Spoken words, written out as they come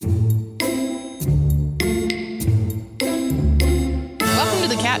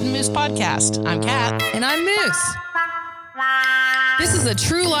Cat and Moose podcast. I'm Cat. And I'm Moose. This is a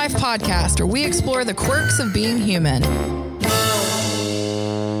true life podcast where we explore the quirks of being human.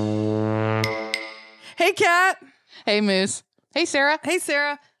 Hey, Cat. Hey, Moose. Hey, Sarah. Hey,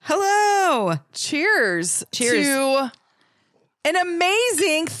 Sarah. Hello. Cheers. Cheers. To an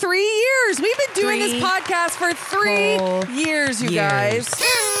amazing 3 years. We've been doing this podcast for 3 years, you guys.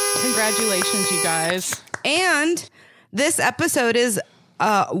 Congratulations, you guys. And this episode is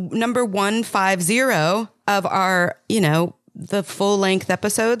number 150 of our, the full length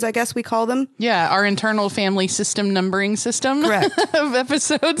episodes, I guess we call them. Yeah, our internal family system numbering system. Correct. Of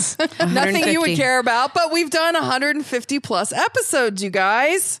episodes. Nothing you would care about, but we've done 150 plus episodes, you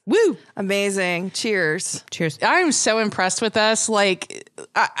guys. Woo. Amazing. Cheers. Cheers. I'm so impressed with us. Like,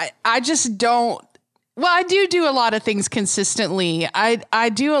 I just don't. Well, I do a lot of things consistently. I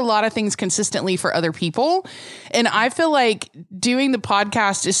do a lot of things consistently for other people. And I feel like doing the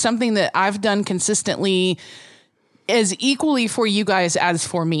podcast is something that I've done consistently as equally for you guys as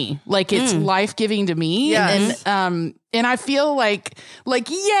for me. Like, it's life-giving to me. Yes. And I feel like,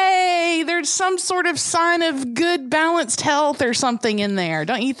 yay, there's some sort of sign of good balanced health or something in there.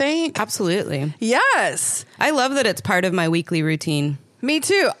 Don't you think? Absolutely. Yes. I love that it's part of my weekly routine. Me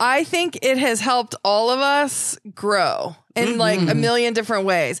too. I think it has helped all of us grow in like a million different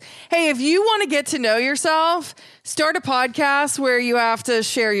ways. Hey, if you want to get to know yourself, start a podcast where you have to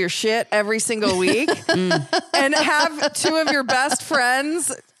share your shit every single week and have two of your best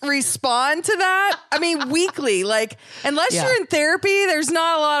friends respond to that. I mean, weekly, like, unless you're in therapy, there's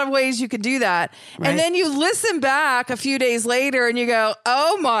not a lot of ways you could do that. Right. And then you listen back a few days later and you go,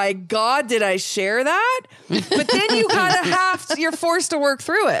 oh my God, did I share that? But then you kind of you're forced to work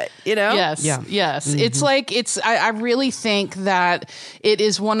through it, Yes. Yeah. Yes. It's like, I really think that it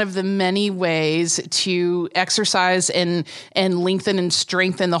is one of the many ways to exercise and lengthen and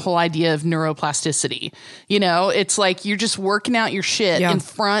strengthen the whole idea of neuroplasticity. It's like you're just working out your shit in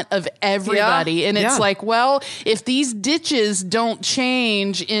front of everybody. Yeah. And it's like, well, if these ditches don't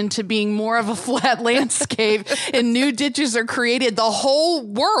change into being more of a flat landscape and new ditches are created, the whole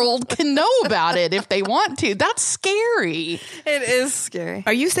world can know about it if they want to. That's scary. It is scary.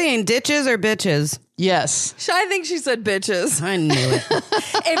 Are you saying ditches or bitches? Yes. I think she said bitches. I knew it.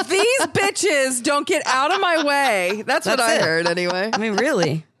 If these bitches don't get out of my way, that's what I heard anyway. I mean,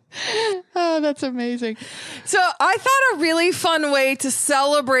 really? Oh, that's amazing. So I thought a really fun way to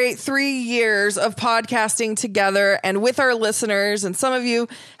celebrate 3 years of podcasting together and with our listeners, and some of you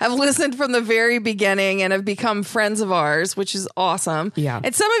have listened from the very beginning and have become friends of ours, which is awesome. Yeah.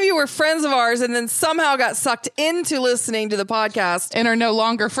 And some of you were friends of ours and then somehow got sucked into listening to the podcast. And are no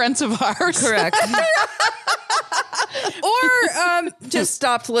longer friends of ours. Correct. Or just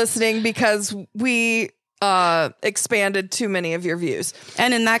stopped listening because we expanded too many of your views.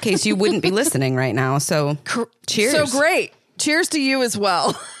 And in that case, you wouldn't be listening right now. So cheers. So great. Cheers to you as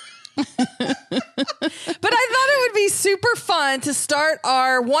well. But I thought it would be super fun to start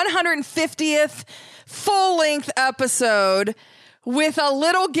our 150th full-length episode with a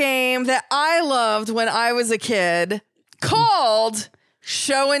little game that I loved when I was a kid called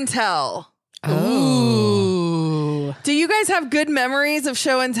Show and Tell. Ooh. Do you guys have good memories of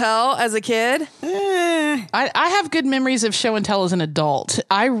Show and Tell as a kid? I have good memories of Show and Tell as an adult.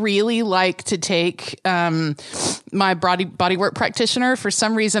 I really like to take my bodywork practitioner. For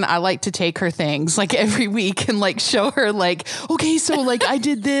some reason, I like to take her things like every week and like show her like, okay, so like I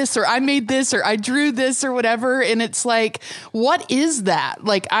did this or I made this or I drew this or whatever. And it's like, what is that?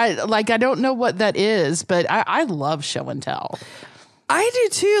 I don't know what that is, but I love Show and Tell. I do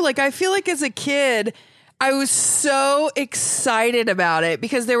too. Like, I feel like as a kid, I was so excited about it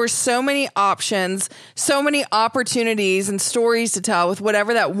because there were so many options, so many opportunities and stories to tell with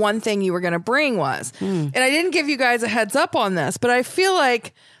whatever that one thing you were going to bring was. And I didn't give you guys a heads up on this, but I feel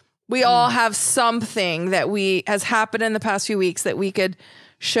like we all have something that has happened in the past few weeks that we could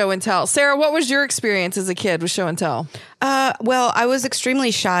show and tell. Sarah, what was your experience as a kid with show and tell? Well, I was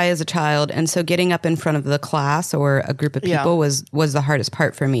extremely shy as a child. And so getting up in front of the class or a group of people was the hardest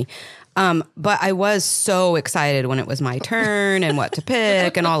part for me. But I was so excited when it was my turn and what to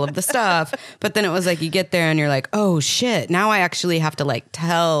pick and all of the stuff. But then it was like, you get there and you're like, oh shit, now I actually have to like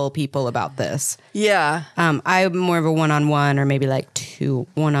tell people about this. Yeah. I'm more of a one-on-one or maybe like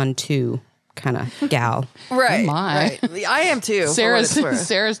one-on-two kind of gal. Right. Oh my. Right. I am too.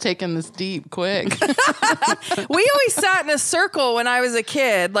 Sarah's taking this deep quick. We always sat in a circle when I was a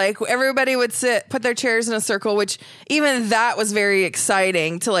kid. Like everybody would put their chairs in a circle, which even that was very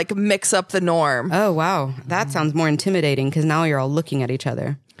exciting to like mix up the norm. Oh, wow. That sounds more intimidating because now you're all looking at each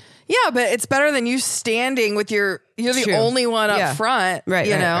other. Yeah, but it's better than you standing with you're the True. only one up front. Right,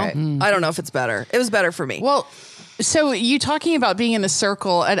 You right, know? right. I don't know if it's better. It was better for me. Well, so you talking about being in a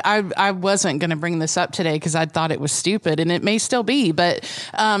circle, and I wasn't going to bring this up today because I thought it was stupid, and it may still be, but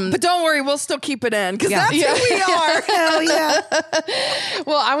don't worry, we'll still keep it in because that's who we are. Hell yeah.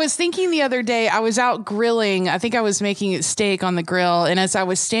 well, I was thinking the other day, I was out grilling. I think I was making steak on the grill, and as I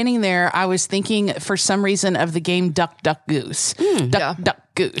was standing there, I was thinking for some reason of the game Duck, Duck, Goose. Duck, Duck,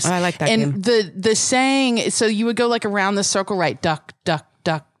 Goose. I like that and game. the saying, so you would go like around the circle, right? Duck, duck,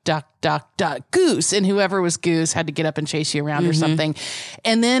 duck, duck, duck, duck, goose. And whoever was goose had to get up and chase you around or something.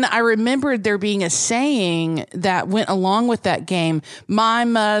 And then I remembered there being a saying that went along with that game. My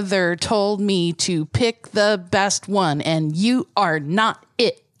mother told me to pick the best one, and you are not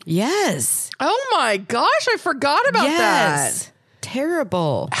it. Yes. Oh my gosh, I forgot about that.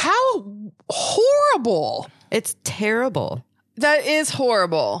 Terrible. How horrible. It's terrible. That is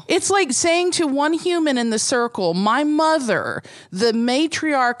horrible. It's like saying to one human in the circle, my mother, the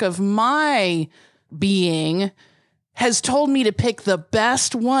matriarch of my being, has told me to pick the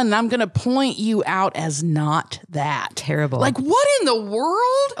best one. And I'm going to point you out as not that. Terrible. Like, what in the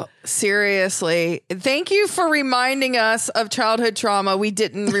world? Seriously. Thank you for reminding us of childhood trauma we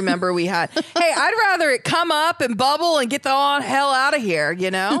didn't remember we had. Hey, I'd rather it come up and bubble and get the hell out of here,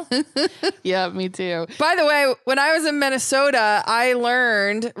 you know? Yeah, me too. By the way, when I was in Minnesota, I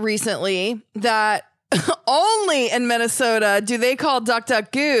learned recently that only in Minnesota do they call Duck,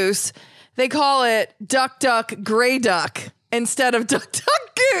 Duck, Goose. They call it Duck, Duck, Gray Duck instead of Duck,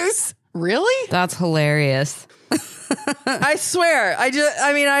 Duck, Goose. Really? That's hilarious. I swear.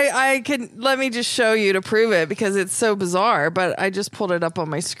 I could, let me just show you to prove it because it's so bizarre, but I just pulled it up on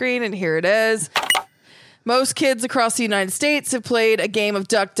my screen and here it is. Most kids across the United States have played a game of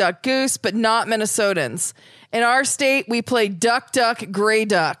Duck, Duck, Goose, but not Minnesotans. In our state, we play Duck, Duck, Gray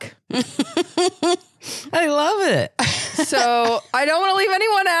Duck. I love it. So I don't want to leave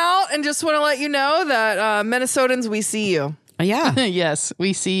anyone out and just want to let you know that Minnesotans, we see you. Yeah. Yes,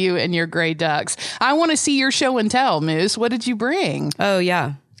 we see you and your gray ducks. I want to see your show and tell, Moose. What did you bring? Oh,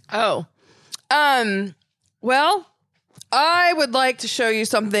 yeah. Oh. Well, I would like to show you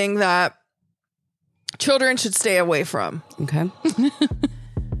something that children should stay away from. Okay.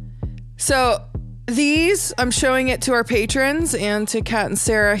 So these, I'm showing it to our patrons and to Kat and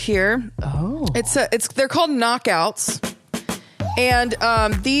Sarah here. Oh. They're called knockouts. And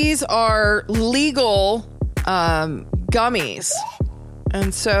these are legal gummies.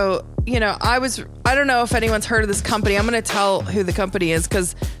 And so, you know, I don't know if anyone's heard of this company. I'm going to tell who the company is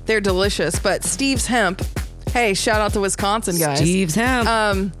because they're delicious. But Steve's Hemp. Hey, shout out to Wisconsin, guys. Steve's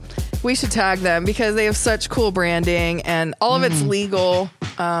Hemp. We should tag them because they have such cool branding and all of it's legal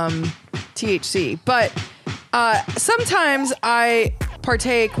THC. But sometimes I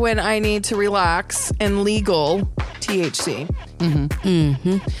partake when I need to relax in legal THC.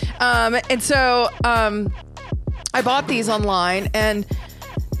 And so I bought these online and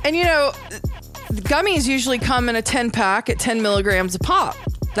you know, gummies usually come in a 10-pack at 10 milligrams a pop.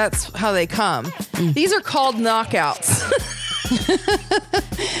 That's how they come. These are called knockouts.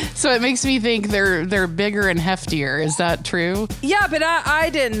 So it makes me think they're bigger and heftier. Is that true? Yeah, but I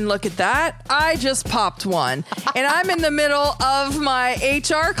didn't look at that. I just popped one. And I'm in the middle of my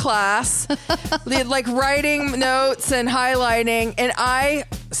HR class, like writing notes and highlighting. And I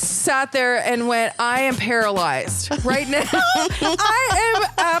sat there and went, I am paralyzed right now. I am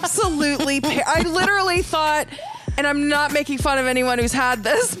absolutely, I literally thought, and I'm not making fun of anyone who's had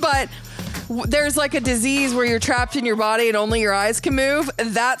this, but there's like a disease where you're trapped in your body and only your eyes can move.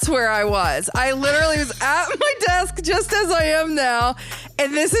 That's where I was. I literally was at my desk just as I am now.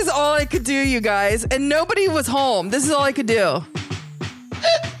 And this is all I could do, you guys. And nobody was home. This is all I could do.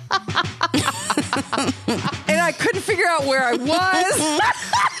 And I couldn't figure out where I was.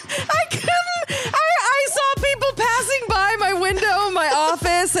 I couldn't. I saw people passing by my window in my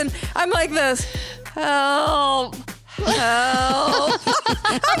office and I'm like this, help. Help.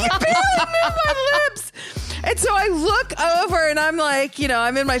 I can barely move my lips. And so I look over and I'm like, you know,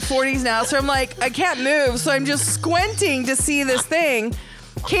 I'm in my 40s now. So I'm like, I can't move. So I'm just squinting to see this thing.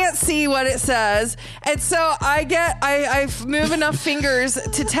 Can't see what it says. And so I move enough fingers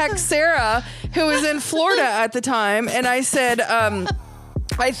to text Sarah, who was in Florida at the time. And I said,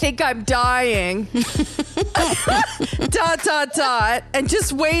 I think I'm dying. And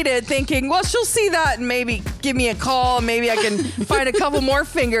just waited thinking, well, she'll see that and maybe give me a call. Maybe I can find a couple more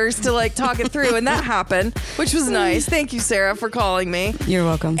fingers to like talk it through. And that happened, which was nice. Thank you, Sarah, for calling me. You're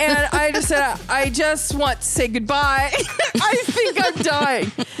welcome. And I just said, I just want to say goodbye. I think I'm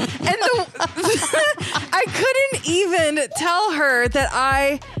dying. And I couldn't even tell her that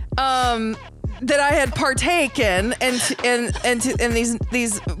I had partaken in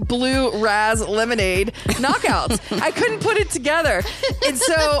these blue Raz lemonade knockouts. I couldn't put it together. And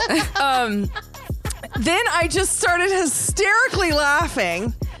so then I just started hysterically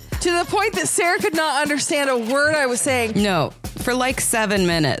laughing to the point that Sarah could not understand a word I was saying. No, for like 7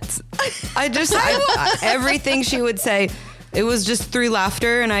 minutes. Everything she would say, it was just through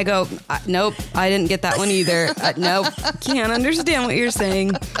laughter, and I go, nope, I didn't get that one either. Nope, can't understand what you're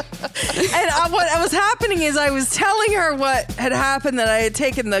saying. And what was happening is I was telling her what had happened, that I had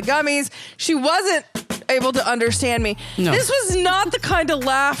taken the gummies. She wasn't able to understand me. No. This was not the kind of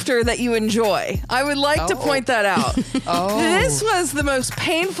laughter that you enjoy. I would like to point that out. This was the most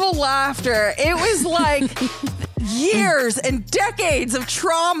painful laughter. It was like years and decades of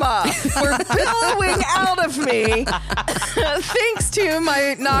trauma were billowing out of me thanks to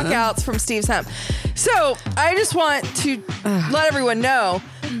my knockouts from Steve's Hemp. So I just want to let everyone know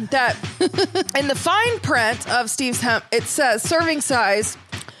that in the fine print of Steve's Hemp, it says serving size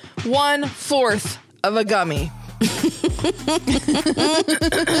 1/4 of a gummy.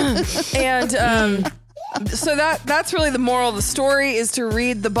 And so that's really the moral of the story, is to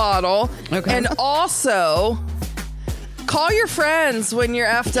read the bottle. Okay. And also call your friends when you're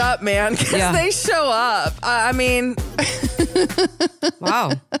effed up, man, because they show up. I mean,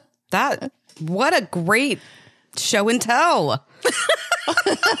 wow, what a great show and tell.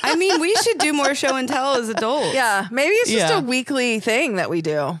 I mean, we should do more show and tell as adults. Yeah, maybe it's just a weekly thing that we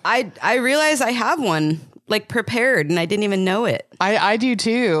do. I realize I have one like prepared and I didn't even know it. I do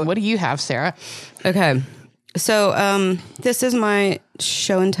too. What do you have, Sarah? Okay. So this is my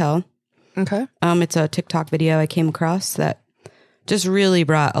show and tell. Okay. It's a TikTok video I came across that just really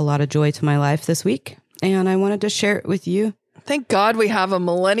brought a lot of joy to my life this week, and I wanted to share it with you. Thank God we have a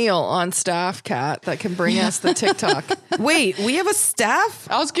millennial on staff, Kat, that can bring us the TikTok. Wait, we have a staff?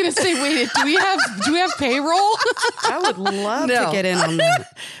 I was gonna say, wait, do we have payroll? I would love to get in on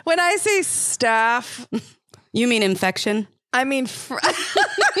that. When I say staff, you mean infection? I mean,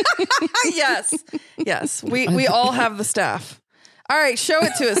 yes. We all have the staff. All right, show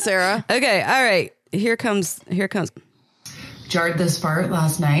it to us, Sarah. Okay, all right. Here comes. Jarred this fart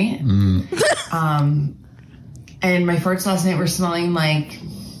last night. And my farts last night were smelling like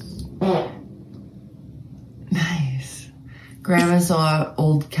nice Grandma's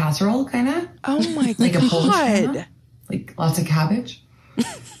old casserole, kind of. Oh my like God. A Polish grandma, like lots of cabbage.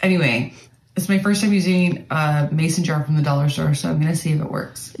 Anyway, it's my first time using a mason jar from the dollar store, so I'm going to see if it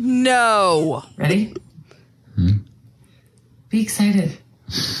works. No. Ready? Be excited.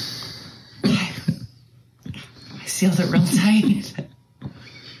 I sealed it real tight.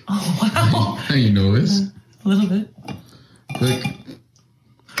 Oh, wow. How you know this? A little bit. Look.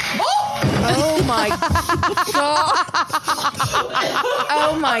 Oh my God.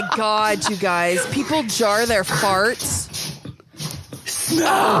 Oh my God, you guys. People jar their farts.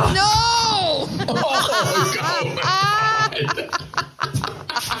 No! Oh, God.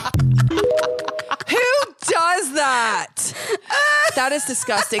 Who does that? That is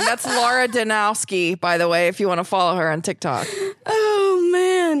disgusting. That's Laura Danowski, by the way, if you want to follow her on TikTok. Oh,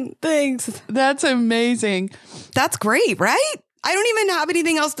 man. Thanks. That's amazing. That's great, right? I don't even have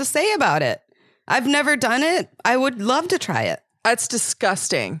anything else to say about it. I've never done it. I would love to try it. That's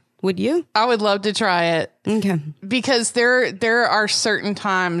disgusting. Would you? I would love to try it. Okay. Because there are certain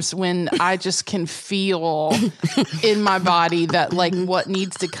times when I just can feel in my body that like what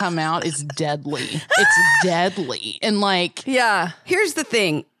needs to come out is deadly. It's deadly. And like, yeah. Here's the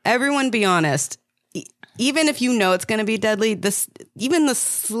thing. Everyone be honest. Even if you know it's going to be deadly, even the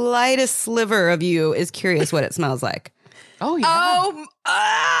slightest sliver of you is curious what it smells like. Oh, yeah. Oh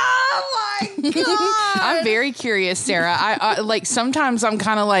my God. I'm very curious, Sarah. I like sometimes I'm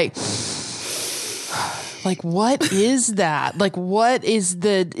kind of like, what is that? Like, what is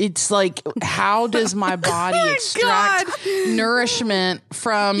it's like, how does my body extract nourishment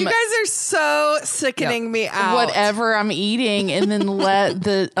from You guys are so sickening me out. whatever I'm eating and then let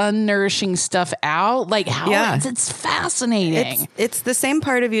the unnourishing stuff out? Like, how it's fascinating. It's the same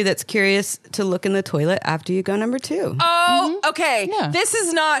part of you that's curious to look in the toilet after you go number 2. Oh, okay. Yeah. This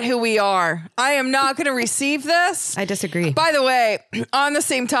is not who we are. I am not going to receive this. I disagree. By the way, on the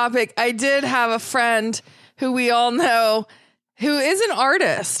same topic, I did have a friend who we all know who is an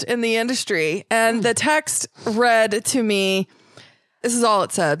artist in the industry. And the text read to me, this is all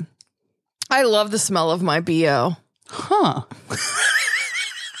it said. I love the smell of my BO. Huh.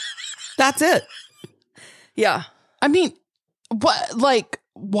 That's it. Yeah. I mean, what, like,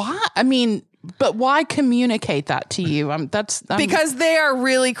 why? I mean, but why communicate that to you? Because they are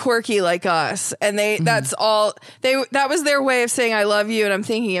really quirky like us. And that was their way of saying, I love you and I'm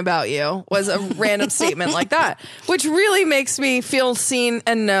thinking about you, was a random statement like that, which really makes me feel seen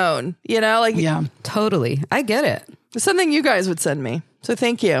and known, you know, like, yeah, Totally. I get it. it's something you guys would send me. So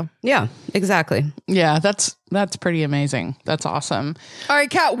thank you. Yeah, exactly. yeah, that's pretty amazing. That's awesome. All right,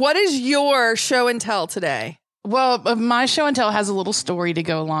 Kat, what is your show and tell today? Well, my show and tell has a little story to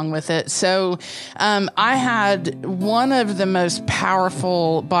go along with it. So I had one of the most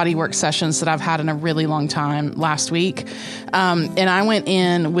powerful bodywork sessions that I've had in a really long time last week. And I went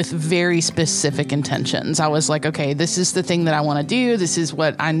in with very specific intentions. I was like, okay, this is the thing that I want to do. This is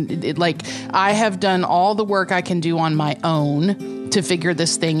what I have done all the work I can do on my own to figure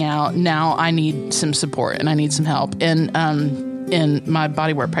this thing out. Now I need some support and I need some help. And my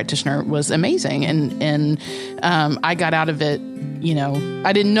bodywork practitioner was amazing. And I got out of it, you know,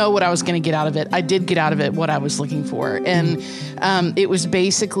 I didn't know what I was going to get out of it. I did get out of it what I was looking for. And it was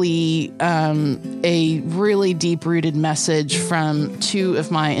basically a really deep-rooted message from two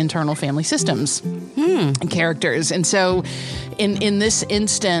of my internal family systems and characters. And so in this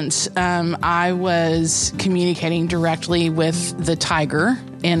instance, I was communicating directly with the tiger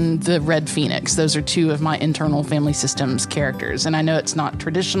and the red phoenix. Those are two of my internal family systems characters. And I know it's not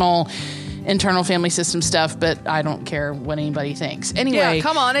traditional internal family system stuff, but I don't care what anybody thinks. Anyway, Yeah,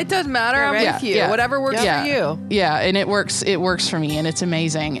 come on. It doesn't matter. I'm with you. Whatever works for you. Yeah, and it works for me, and it's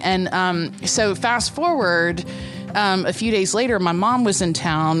amazing. And so fast forward, a few days later, my mom was in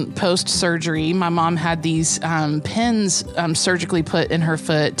town post-surgery. My mom had these pins surgically put in her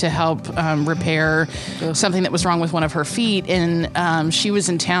foot to help repair something that was wrong with one of her feet. And she was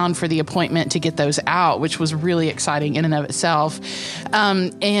in town for the appointment to get those out, which was really exciting in and of itself.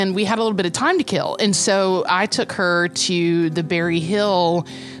 And we had a little bit of time to kill. And so I took her to the Berry Hill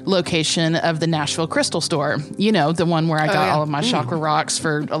location of the Nashville Crystal Store. You know, the one where I got all of my chakra rocks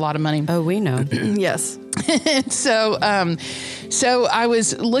for a lot of money. Oh, we know. Yes. So I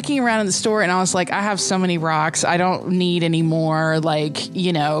was looking around in the store and I was like, I have so many rocks. I don't need any more, like,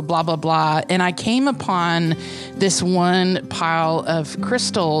 you know, blah, blah, blah. And I came upon this one pile of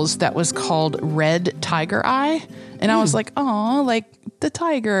crystals that was called Red Tiger Eye. And I was like, oh, like the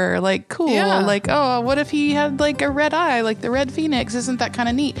tiger, like cool. Yeah. Like, oh, what if he had like a red eye, like the red phoenix? Isn't that kind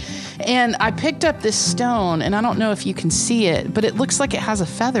of neat? And I picked up this stone and I don't know if you can see it, but it looks like it has a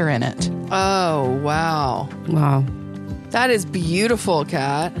feather in it. Oh, wow. Wow. That is beautiful,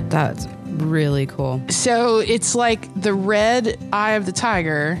 Kat. That's really cool. So it's like the red eye of the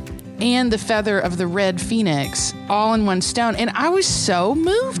tiger and the feather of the red phoenix all in one stone. And I was so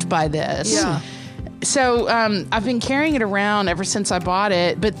moved by this. Yeah. So I've been carrying it around ever since I bought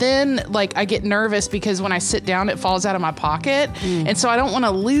it. But then, like, I get nervous because when I sit down, it falls out of my pocket. And so I don't want to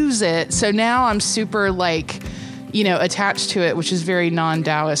lose it. So now I'm super, like, you know, attached to it, which is very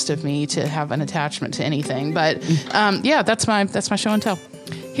non-Taoist of me to have an attachment to anything. But yeah, that's my show and tell.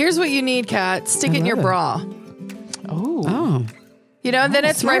 Here's what you need, Kat. Stick it in your bra. Oh, You know, then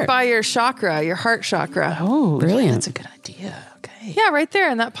it's smart. right by your chakra, your heart chakra. Oh, Brilliant. Yeah, that's a good idea. Okay. Yeah, right there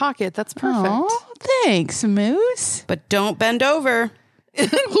in that pocket. That's perfect. Oh, thanks, Moose. but don't bend over.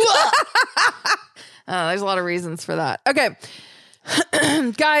 There's a lot of reasons for that. Okay.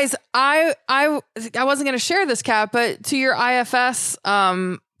 Guys, I wasn't going to share this, Kat, but to your IFS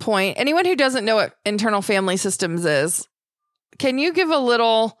point, anyone who doesn't know what internal family systems is, can you give a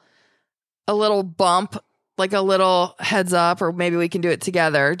little bump, like a little heads up, or maybe we can do it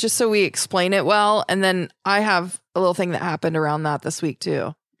together just so we explain it well. And then I have a little thing that happened around that this week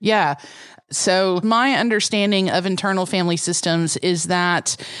too. Yeah. So my understanding of internal family systems is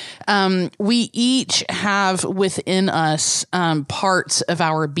that we each have within us parts of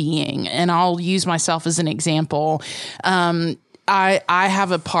our being. And I'll use myself as an example. I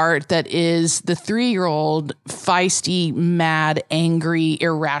have a part that is the 3-year-old feisty, mad, angry,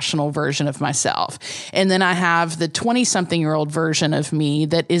 irrational version of myself. And then I have the 20-something-year-old version of me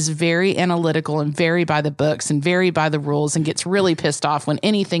that is very analytical and very by the books and very by the rules and gets really pissed off when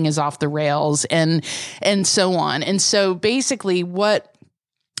anything is off the rails and so on. And so basically what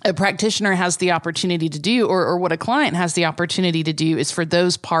a practitioner has the opportunity to do, or what a client has the opportunity to do, is for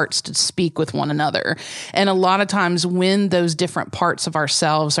those parts to speak with one another. And a lot of times when those different parts of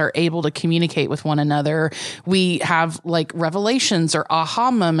ourselves are able to communicate with one another, we have like revelations or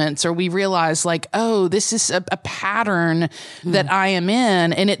aha moments, or we realize like, oh, this is a pattern that I am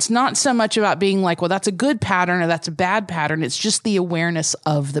in. And it's not so much about being like, well, that's a good pattern or that's a bad pattern. It's just the awareness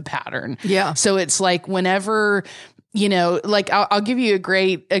of the pattern. Yeah. So it's like whenever, you know, like I'll give you a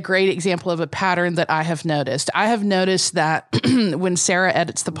great example of a pattern that I have noticed. I have noticed that when Sarah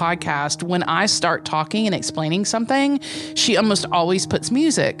edits the podcast, when I start talking and explaining something, she almost always puts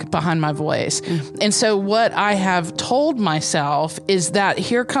music behind my voice. And so what I have told myself is that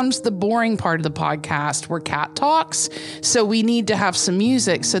here comes the boring part of the podcast where Kat talks. So we need to have some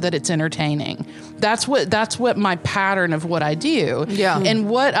music so that it's entertaining. That's what my pattern of what I do. Yeah. And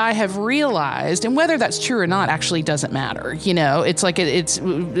what I have realized, and whether that's true or not actually doesn't matter. You know, it's like that's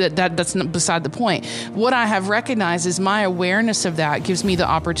not beside the point. What I have recognized is my awareness of that gives me the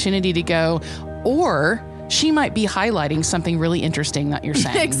opportunity to go, or she might be highlighting something really interesting that you're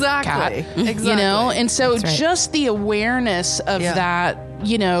saying. Exactly. Kat. Exactly. You know, and so just the awareness of that,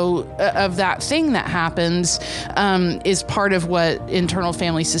 you know, of that thing that happens is part of what internal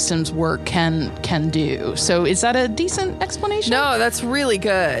family systems work can do. So is that a decent explanation? No, that's really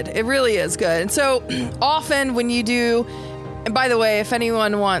good. It really is good. And so often when you do, and by the way, if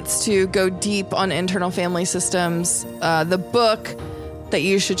anyone wants to go deep on internal family systems, the book that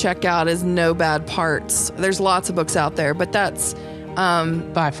you should check out is No Bad Parts. There's lots of books out there, but that's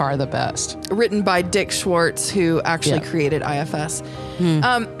by far the best. Written by Dick Schwartz, who actually created IFS.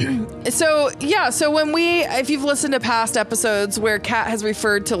 So when if you've listened to past episodes where Kat has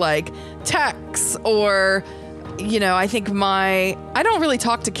referred to like texts, or, you know, I think I don't really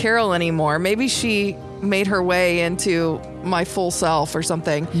talk to Carol anymore. Maybe she made her way into my full self or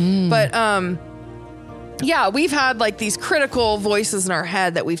something. But, yeah, we've had like these critical voices in our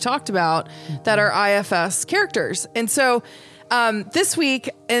head that we've talked about that are IFS characters. And so this week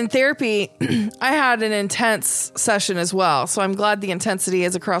in therapy, I had an intense session as well. So I'm glad the intensity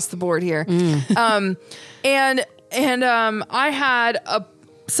is across the board here. And I had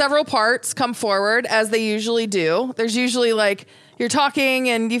several parts come forward, as they usually do. There's usually like you're talking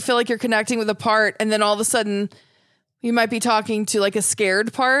and you feel like you're connecting with a part, and then all of a sudden you might be talking to like a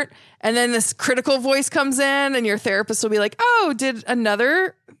scared part, and then this critical voice comes in and your therapist will be like, oh, did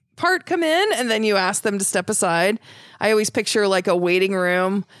another part come in? And then you ask them to step aside. I always picture like a waiting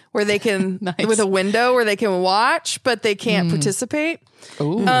room where they can, with a window where they can watch, but they can't participate.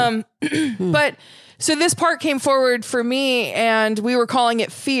 But so this part came forward for me, and we were calling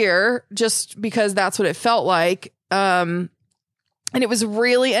it fear just because that's what it felt like. And it was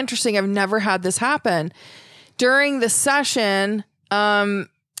really interesting. I've never had this happen. During the session,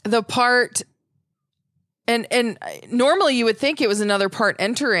 the part, and normally you would think it was another part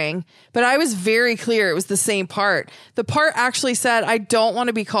entering, but I was very clear it was the same part. The part actually said, I don't want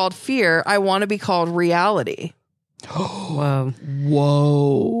to be called fear. I want to be called reality. Whoa.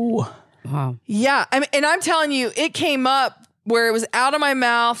 Wow. Yeah. And I'm telling you, it came up where it was out of my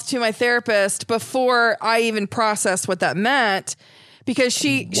mouth to my therapist before I even processed what that meant, because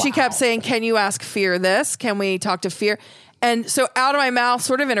she kept saying, can you ask fear this? Can we talk to fear? And so out of my mouth,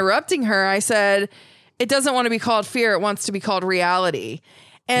 sort of interrupting her, I said, it doesn't want to be called fear. It wants to be called reality.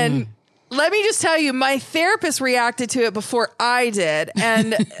 And let me just tell you, my therapist reacted to it before I did.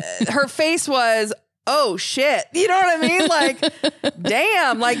 And her face was, oh shit. You know what I mean? Like,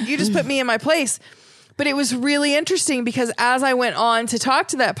 damn, like you just put me in my place. But it was really interesting because as I went on to talk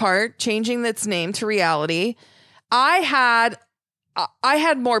to that part, changing its name to reality, I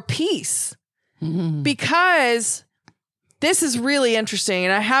had more peace because this is really interesting,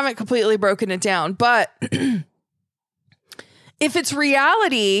 and I haven't completely broken it down, but if it's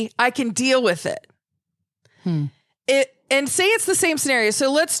reality, I can deal with it. And say it's the same scenario.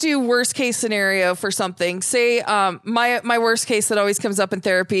 So let's do worst case scenario for something. Say my worst case that always comes up in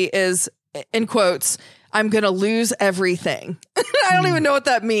therapy is, in quotes, I'm going to lose everything. I don't even know what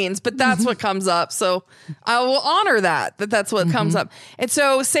that means, but that's what comes up. So I will honor that's what comes up. And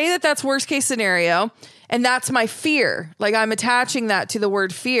so say that that's worst case scenario, and that's my fear. Like I'm attaching that to the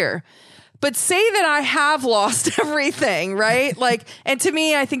word fear. But say that I have lost everything, right? Like, and to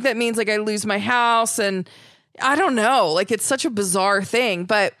me, I think that means like I lose my house, and I don't know, like it's such a bizarre thing.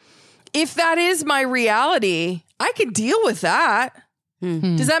 But if that is my reality, I can deal with that.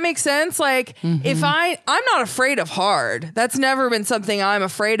 Does that make sense? Like if I'm not afraid of hard, that's never been something I'm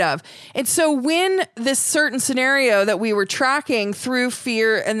afraid of. And so when this certain scenario that we were tracking through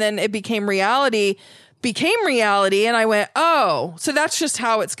fear and then it became reality, became reality and I went, oh, so that's just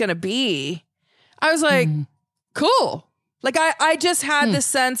how it's going to be. I was like, cool. Like I just had this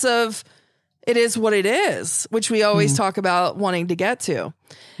sense of it is what it is, which we always talk about wanting to get to.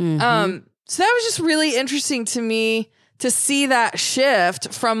 So that was just really interesting to me to see that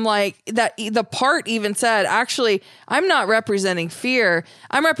shift from like that. The part even said, actually, I'm not representing fear.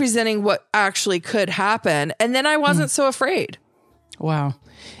 I'm representing what actually could happen. And then I wasn't so afraid. Wow.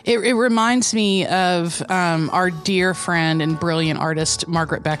 It reminds me of our dear friend and brilliant artist,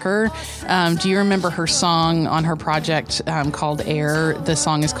 Margaret Becker. Do you remember her song on her project called Air? The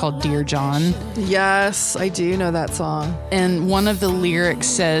song is called Dear John. Yes, I do know that song. And one of the lyrics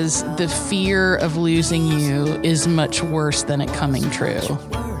says, the fear of losing you is much worse than it coming true.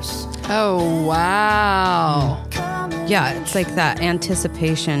 Oh, wow. Yeah, it's like that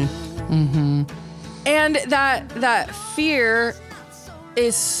anticipation. And that fear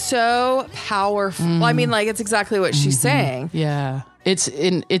is so powerful. I mean, like, it's exactly what she's saying. Yeah.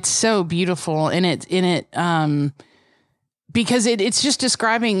 It's so beautiful. And because it's just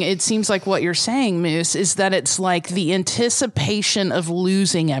describing, it seems like what you're saying, Moose, is that it's like the anticipation of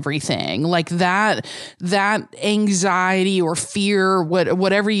losing everything, like that anxiety or fear,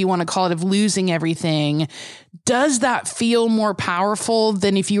 whatever you want to call it, of losing everything. Does that feel more powerful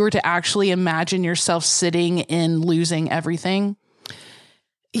than if you were to actually imagine yourself sitting in losing everything?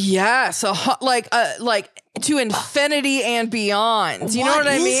 Yeah, so like to infinity and beyond. You know what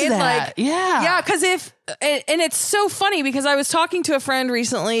I mean? That? Like, yeah, because and it's so funny because I was talking to a friend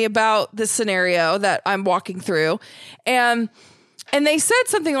recently about this scenario that I'm walking through, and they said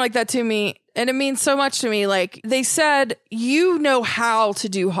something like that to me, and it means so much to me. Like they said, you know how to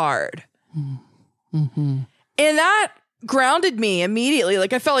do hard, and that grounded me immediately.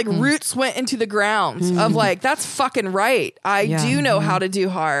 Like I felt like roots went into the ground of like, that's fucking right. I do know how to do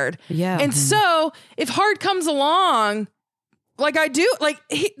hard. Yeah. And so if hard comes along, like I do, like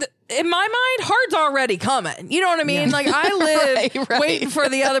in my mind, hard's already coming. You know what I mean? Yeah. Like I live Right. waiting for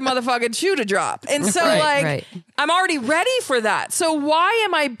the other motherfucking shoe to drop. And so Right. I'm already ready for that. So why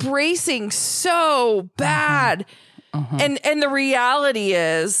am I bracing so bad? And the reality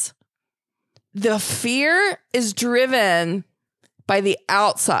is, the fear is driven by the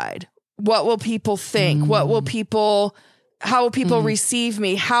outside. What will people think? How will people receive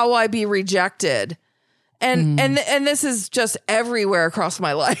me? How will I be rejected? And this is just everywhere across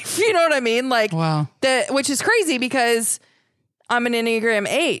my life. You know what I mean? Like, Wow. which is crazy because I'm an Enneagram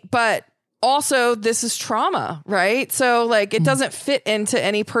 8, but also this is trauma, right? So like it doesn't fit into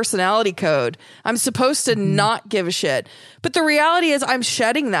any personality code. I'm supposed to not give a shit. But the reality is I'm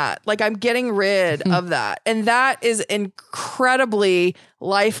shedding that. Like I'm getting rid of that. And that is incredibly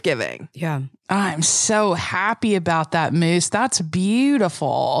life-giving. Yeah. I'm so happy about that, Moose. That's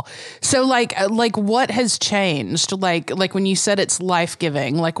beautiful. So like what has changed? Like when you said it's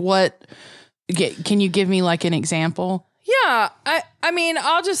life-giving, like what, can you give me like an example? Yeah, I mean,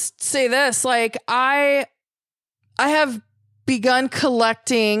 I'll just say this. Like I have begun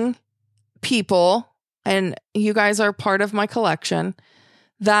collecting people, and you guys are part of my collection,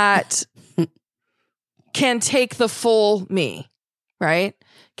 that can take the full me, right?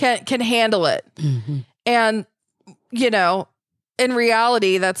 Can handle it. And, you know, in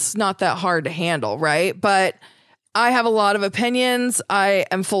reality, that's not that hard to handle, right? But I have a lot of opinions. I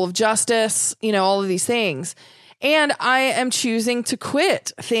am full of justice, you know, all of these things. And I am choosing to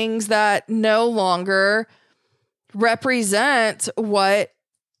quit things that no longer represent what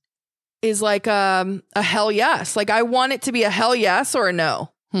is like a hell yes. Like I want it to be a hell yes or a no.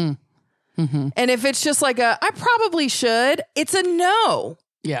 And if it's just like I probably should, it's a no.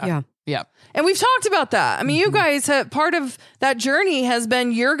 Yeah. And we've talked about that. I mean, you guys have, part of that journey has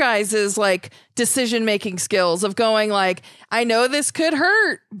been your guys's like decision-making skills of going like, I know this could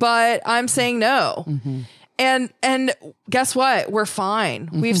hurt, but I'm saying no. And guess what? We're fine.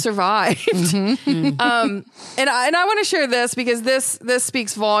 We've survived. And I want to share this because this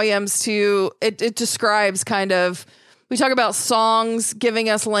speaks volumes to it describes kind of, we talk about songs giving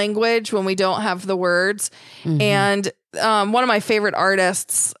us language when we don't have the words. And one of my favorite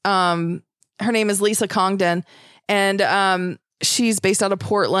artists, her name is Lisa Congdon, and she's based out of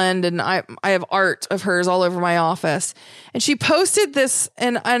Portland, and I have art of hers all over my office. And she posted this,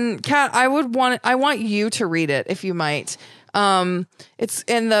 and Kat, I want you to read it if you might. It's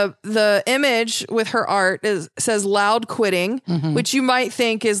in the image with her art says loud quitting, which you might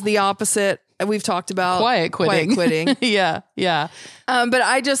think is the opposite we've talked about quiet quitting. Yeah. But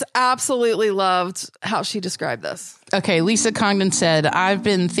I just absolutely loved how she described this. Okay, Lisa Congdon said, I've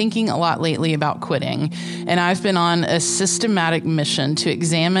been thinking a lot lately about quitting, and I've been on a systematic mission to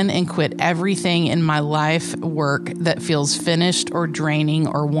examine and quit everything in my life work that feels finished or draining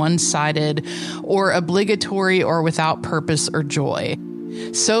or one-sided or obligatory or without purpose or joy.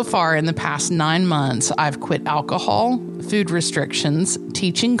 So far, in the past 9 months, I've quit alcohol, food restrictions,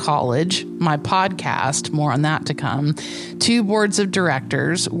 teaching college, my podcast, more on that to come, 2 boards of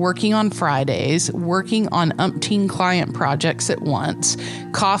directors, working on Fridays, working on umpteen client projects at once,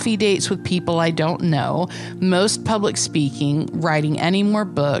 coffee dates with people I don't know, most public speaking, writing any more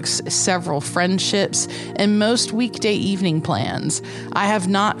books, several friendships, and most weekday evening plans. I have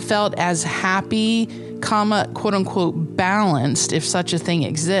not felt as happy, quote unquote, balanced, if such a thing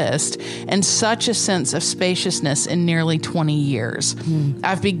exists, and such a sense of spaciousness in nearly 20 years.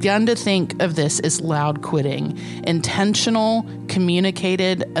 I've begun to think of this as loud quitting, intentional,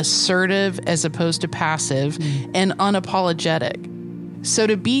 communicated, assertive as opposed to passive, and unapologetic. So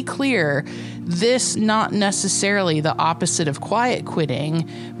to be clear, this not necessarily the opposite of quiet quitting,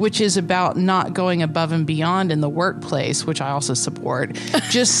 which is about not going above and beyond in the workplace, which I also support,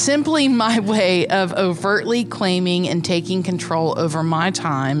 just simply my way of overtly claiming and taking control over my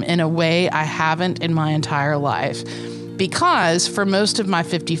time in a way I haven't in my entire life. Because for most of my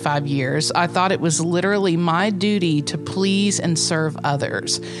 55 years, I thought it was literally my duty to please and serve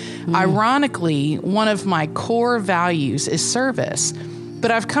others. Ironically, one of my core values is service. But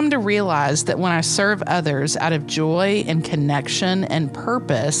I've come to realize that when I serve others out of joy and connection and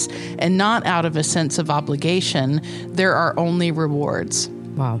purpose, and not out of a sense of obligation, there are only rewards.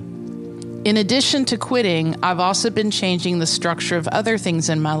 Wow. In addition to quitting, I've also been changing the structure of other things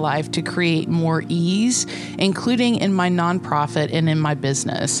in my life to create more ease, including in my nonprofit and in my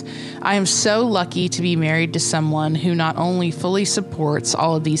business. I am so lucky to be married to someone who not only fully supports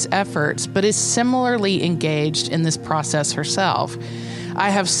all of these efforts, but is similarly engaged in this process herself. I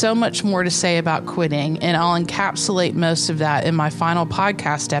have so much more to say about quitting, and I'll encapsulate most of that in my final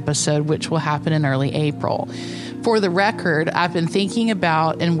podcast episode, which will happen in early April. For the record, I've been thinking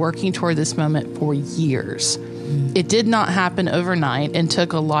about and working toward this moment for years. It did not happen overnight and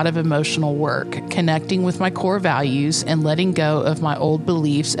took a lot of emotional work, connecting with my core values and letting go of my old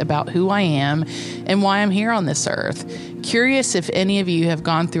beliefs about who I am and why I'm here on this earth. Curious if any of you have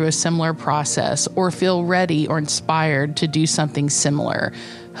gone through a similar process or feel ready or inspired to do something similar.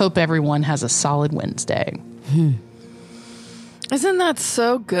 Hope everyone has a solid Wednesday. Isn't that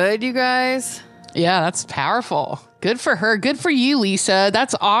so good, you guys? Yeah, that's powerful. Good for her. Good for you, Lisa.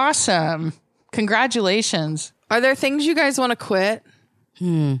 That's awesome. Congratulations. Are there things you guys want to quit?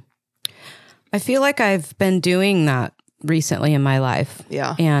 I feel like I've been doing that recently in my life.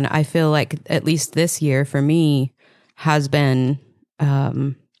 Yeah. And I feel like at least this year for me has been,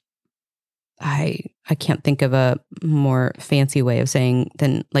 I can't think of a more fancy way of saying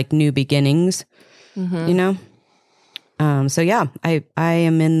than like new beginnings, you know? So yeah, I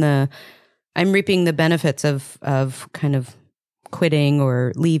am I'm reaping the benefits of kind of quitting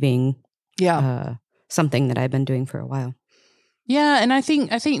or leaving something that I've been doing for a while. Yeah, and I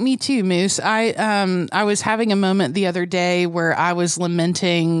think me too, Moose. I was having a moment the other day where I was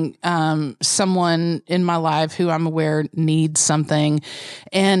lamenting someone in my life who I'm aware needs something,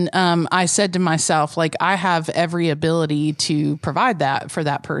 and I said to myself, like, I have every ability to provide that for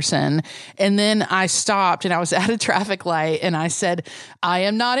that person. And then I stopped and I was at a traffic light and I said, I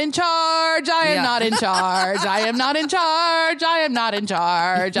am not in charge. I am not in charge. I am not in charge. I am not in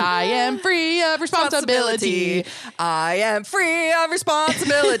charge. I am free of responsibility. I am free of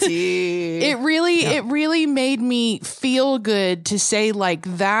responsibility. It really made me feel good to say, like,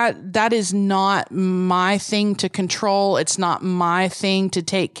 that is not my thing to control. It's not my thing to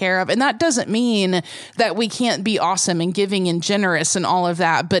take care of. And that doesn't mean that we can't be awesome and giving and generous and all of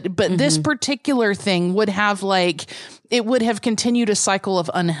that. But this particular thing would have, like, it would have continued a cycle of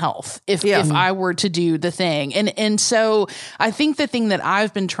unhealth if I were to do the thing. And so I think the thing that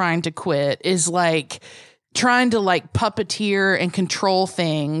I've been trying to quit is, like, trying to, like, puppeteer and control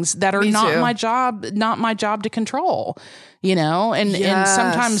things that are not my job to control, you know? And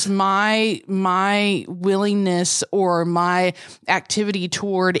sometimes my willingness or my activity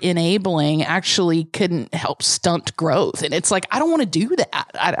toward enabling actually couldn't help stunt growth. And it's like, I don't want to do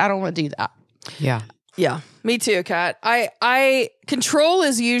that. I don't want to do that. Yeah. Yeah, me too, Kat. I control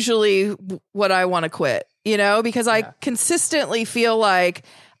is usually what I want to quit, you know, because I consistently feel like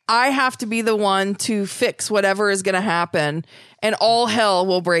I have to be the one to fix whatever is going to happen and all hell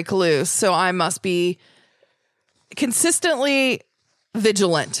will break loose. So I must be consistently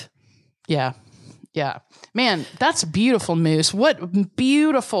vigilant Yeah. Yeah. Man, that's beautiful, Moose. What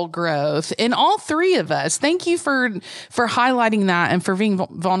beautiful growth in all three of us. Thank you for highlighting that and for being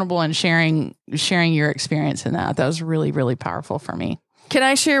vulnerable and sharing your experience in that. That was really, really powerful for me. Can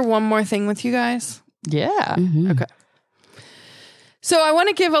I share one more thing with you guys? Yeah. Mm-hmm. Okay. So I want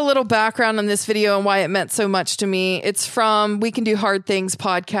to give a little background on this video and why it meant so much to me. It's from We Can Do Hard Things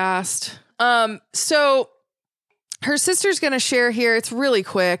podcast. So her sister's going to share here. It's really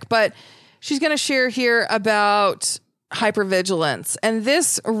quick, but she's going to share here about hypervigilance. And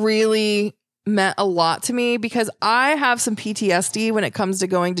this really meant a lot to me because I have some PTSD when it comes to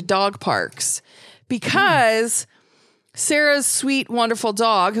going to dog parks because Sarah's sweet, wonderful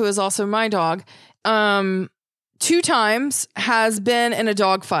dog, who is also my dog, 2 times has been in a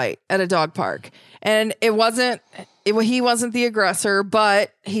dog fight at a dog park. And he wasn't the aggressor,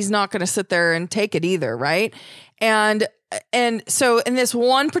 but he's not going to sit there and take it either. Right. And so in this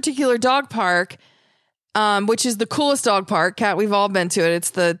one particular dog park, which is the coolest dog park, Kat, we've all been to it.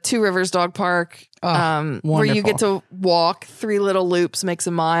 It's the Two Rivers Dog Park, where you get to walk 3 little loops, makes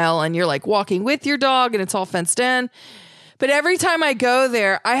a mile, and you're like walking with your dog and it's all fenced in. But every time I go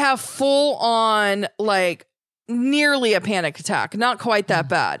there, I have full on like nearly a panic attack, not quite that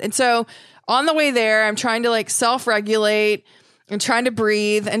bad. And so on the way there, I'm trying to like self-regulate and trying to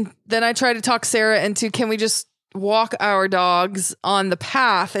breathe. And then I try to talk Sarah into, can we just walk our dogs on the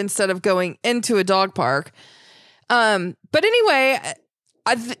path instead of going into a dog park? But anyway,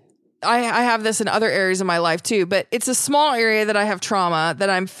 I have this in other areas of my life too, but it's a small area that I have trauma that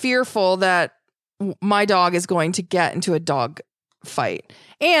I'm fearful that my dog is going to get into a dog fight.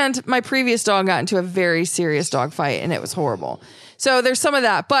 And my previous dog got into a very serious dog fight and it was horrible. So there's some of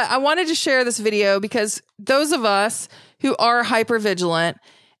that, but I wanted to share this video because those of us who are hypervigilant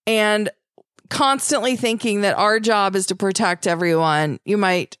and constantly thinking that our job is to protect everyone, you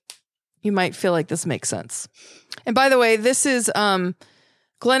might feel like this makes sense. And by the way, this is Glennon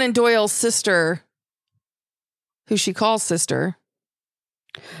Doyle's sister, who she calls sister,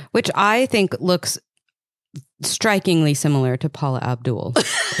 which I think looks strikingly similar to Paula Abdul.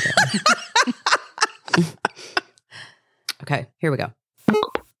 Okay, here we go.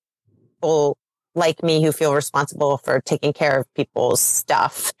 People like me who feel responsible for taking care of people's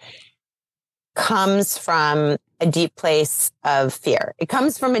stuff comes from a deep place of fear. It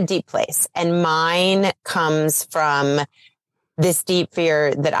comes from a deep place. And mine comes from this deep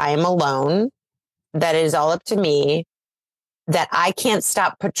fear that I am alone, that it is all up to me, that I can't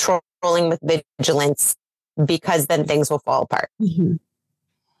stop patrolling with vigilance because then things will fall apart. Mm-hmm.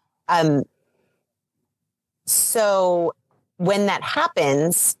 So when that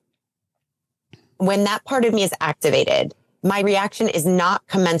happens, when that part of me is activated, my reaction is not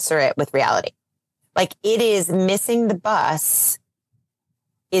commensurate with reality. Like it is missing the bus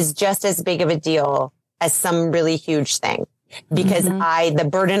is just as big of a deal as some really huge thing. Because the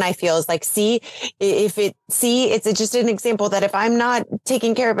burden I feel is like, it's just an example that if I'm not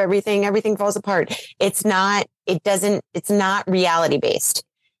taking care of everything falls apart. It's not reality based.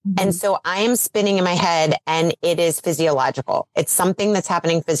 Mm-hmm. And so I am spinning in my head and it is physiological. It's something that's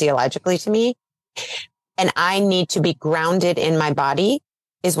happening physiologically to me. And I need to be grounded in my body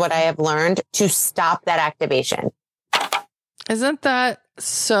is what I have learned to stop that activation. Isn't that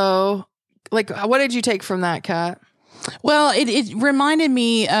so, like, what did you take from that, Kat? Well, it reminded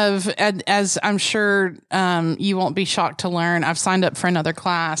me of, as I'm sure you won't be shocked to learn, I've signed up for another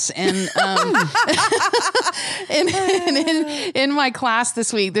class. And in my class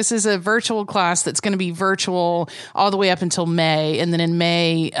this week, this is a virtual class that's going to be virtual all the way up until May. And then in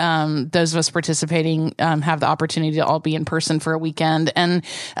May, those of us participating have the opportunity to all be in person for a weekend. And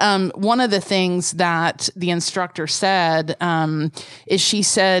one of the things that the instructor said is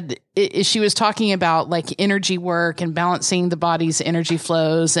she was talking about like energy work and balancing the body's energy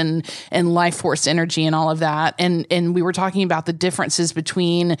flows and life force energy and all of that. And we were talking about the differences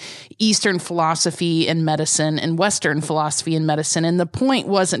between Eastern philosophy and medicine and Western philosophy and medicine. And the point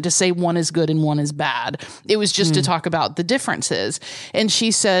wasn't to say one is good and one is bad. It was just to talk about the differences. And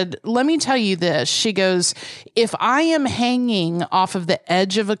she said, let me tell you this. She goes, if I am hanging off of the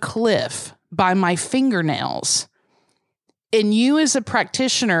edge of a cliff by my fingernails, and you as a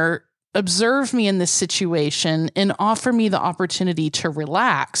practitioner observe me in this situation and offer me the opportunity to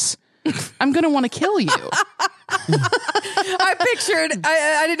relax, I'm going to want to kill you. I pictured,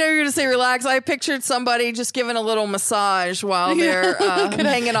 I didn't know you were going to say relax. I pictured somebody just giving a little massage while they're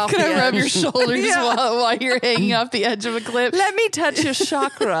hanging off the edge. Could I rub your shoulders while you're hanging off the edge of a cliff? Let me touch your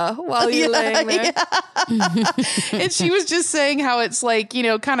chakra while you're laying there. And she was just saying how it's like,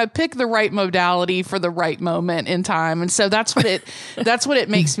 kind of pick the right modality for the right moment in time. And so that's what it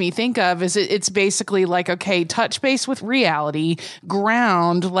makes me think of is it's basically like, okay, touch base with reality,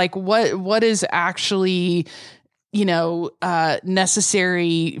 ground, like what is actually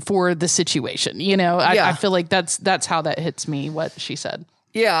necessary for the situation. I feel like that's how that hits me, what she said.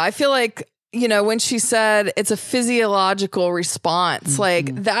 Yeah. I feel like, when she said it's a physiological response,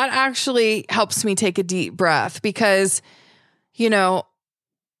 like that actually helps me take a deep breath because,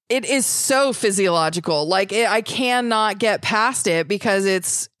 it is so physiological. Like I cannot get past it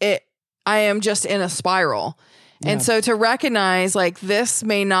because I am just in a spiral. Yeah. And so to recognize like this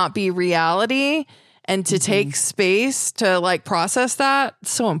may not be reality and to take space to like process that,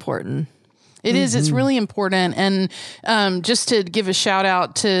 so important. It is. It's really important. And just to give a shout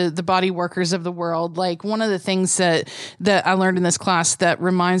out to the body workers of the world, like one of the things that I learned in this class that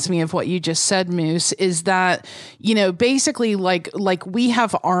reminds me of what you just said, Moose, is that, basically like we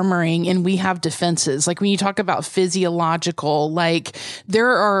have armoring and we have defenses. Like when you talk about physiological, like there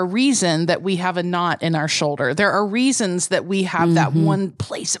are a reason that we have a knot in our shoulder. There are reasons that we have that one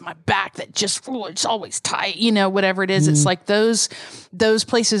place in my back that just, it's always tight, whatever it is. It's like those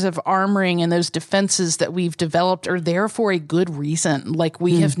places of armoring and those defenses that we've developed are there for a good reason. Like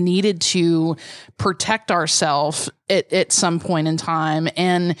we have needed to protect ourselves at some point in time.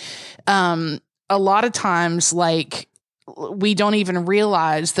 And a lot of times, like, we don't even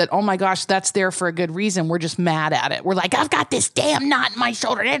realize that, oh my gosh, that's there for a good reason. We're just mad at it. We're like, I've got this damn knot in my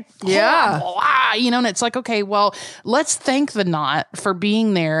shoulder. It's horrible. And it's like, okay, well, let's thank the knot for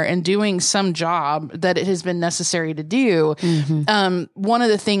being there and doing some job that it has been necessary to do. One of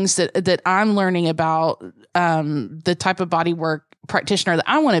the things that I'm learning about the type of body work practitioner that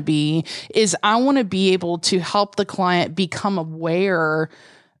I want to be is I want to be able to help the client become aware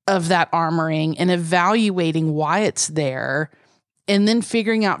of that armoring and evaluating why it's there and then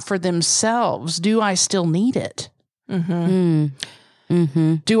figuring out for themselves, do I still need it? Do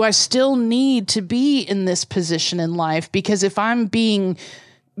I still need to be in this position in life? Because if I'm being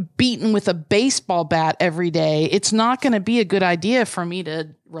beaten with a baseball bat every day, it's not going to be a good idea for me to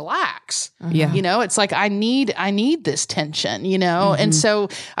relax. It's like, I need this tension, And so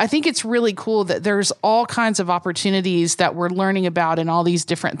I think it's really cool that there's all kinds of opportunities that we're learning about and all these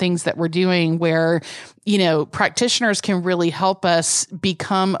different things that we're doing where, practitioners can really help us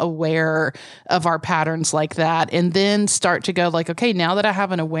become aware of our patterns like that. And then start to go like, okay, now that I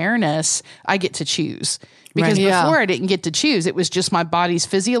have an awareness, I get to choose. Because before I didn't get to choose. It was just my body's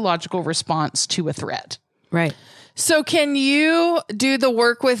physiological response to a threat. Right. So can you do the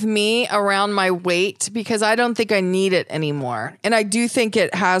work with me around my weight? Because I don't think I need it anymore. And I do think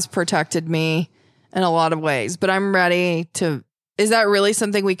it has protected me in a lot of ways, but I'm ready to, is that really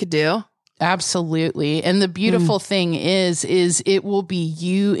something we could do? Absolutely. And the beautiful thing is it will be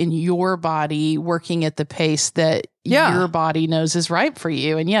you and your body working at the pace that your body knows is right for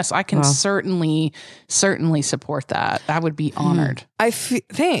you. And yes, I can certainly support that. I would be honored.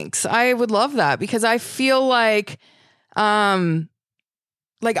 Thanks. I would love that because I feel like, I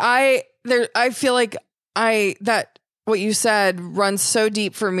feel like that what you said runs so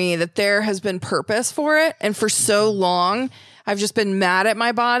deep for me that there has been purpose for it. And for so long, I've just been mad at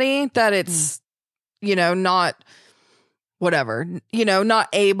my body that it's, not whatever, not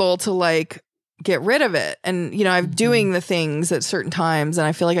able to like get rid of it. And, I'm doing the things at certain times and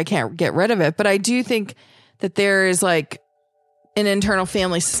I feel like I can't get rid of it. But I do think that there is like an internal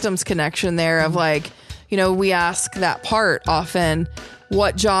family systems connection there of like, we ask that part often,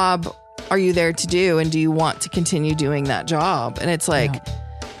 what job are you there to do? And do you want to continue doing that job? And it's like,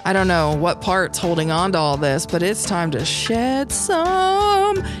 I don't know what part's holding on to all this, but it's time to shed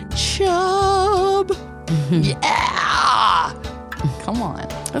some chub. Yeah. Come on.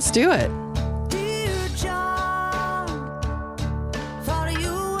 Let's do it. Dear John, thought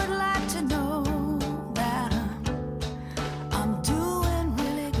you would like to know that I'm doing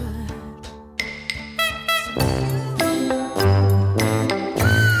really good.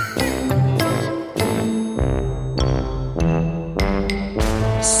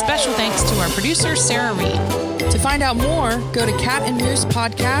 Special thanks to our producer, Sarah Reed. To find out more, go to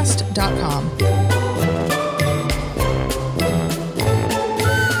catandmoosepodcast.com.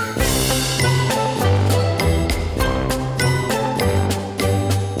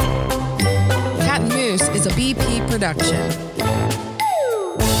 Cat and Moose is a BP production.